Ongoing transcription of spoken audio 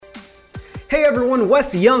Hey everyone,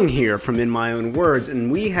 Wes Young here from In My Own Words,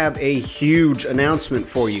 and we have a huge announcement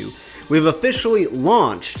for you. We've officially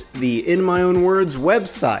launched the In My Own Words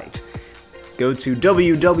website. Go to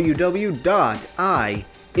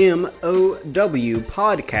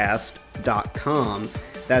www.imowpodcast.com.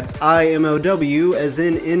 That's IMOW as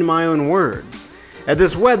in My Own Words. At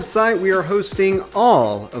this website, we are hosting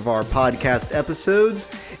all of our podcast episodes,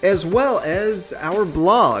 as well as our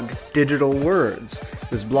blog, Digital Words.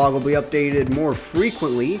 This blog will be updated more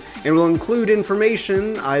frequently and will include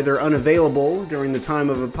information either unavailable during the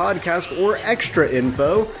time of a podcast or extra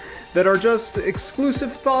info that are just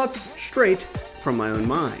exclusive thoughts straight from my own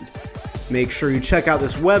mind. Make sure you check out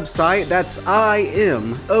this website, that's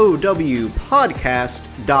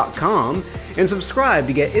imowpodcast.com, and subscribe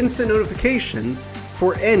to get instant notification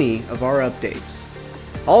for any of our updates.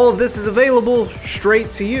 All of this is available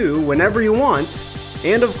straight to you whenever you want,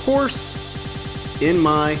 and of course, in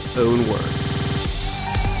my own words.